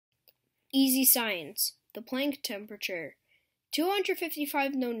Easy science. The Planck temperature.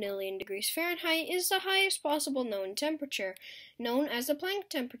 255 nonillion degrees Fahrenheit is the highest possible known temperature, known as the Planck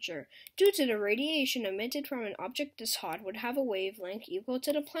temperature. Due to the radiation emitted from an object this hot would have a wavelength equal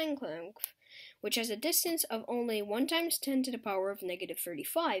to the Planck length, which has a distance of only 1 times 10 to the power of negative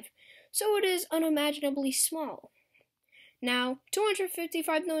 35, so it is unimaginably small. Now,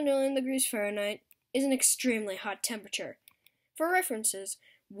 255 nonillion degrees Fahrenheit is an extremely hot temperature. For references,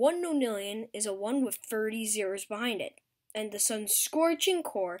 1 nonillion is a 1 with 30 zeros behind it, and the sun's scorching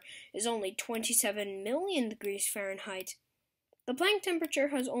core is only 27 million degrees Fahrenheit. The Planck temperature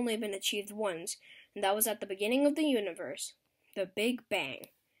has only been achieved once, and that was at the beginning of the universe, the Big Bang.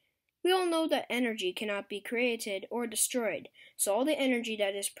 We all know that energy cannot be created or destroyed, so all the energy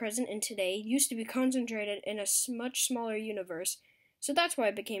that is present in today used to be concentrated in a much smaller universe, so that's why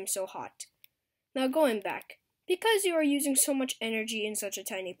it became so hot. Now going back, because you are using so much energy in such a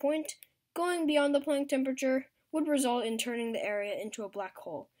tiny point, going beyond the Planck temperature would result in turning the area into a black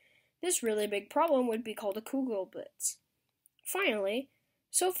hole. This really big problem would be called a Kugelblitz. Finally,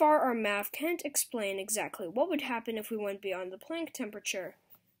 so far our math can't explain exactly what would happen if we went beyond the Planck temperature.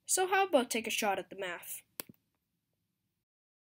 So how about take a shot at the math?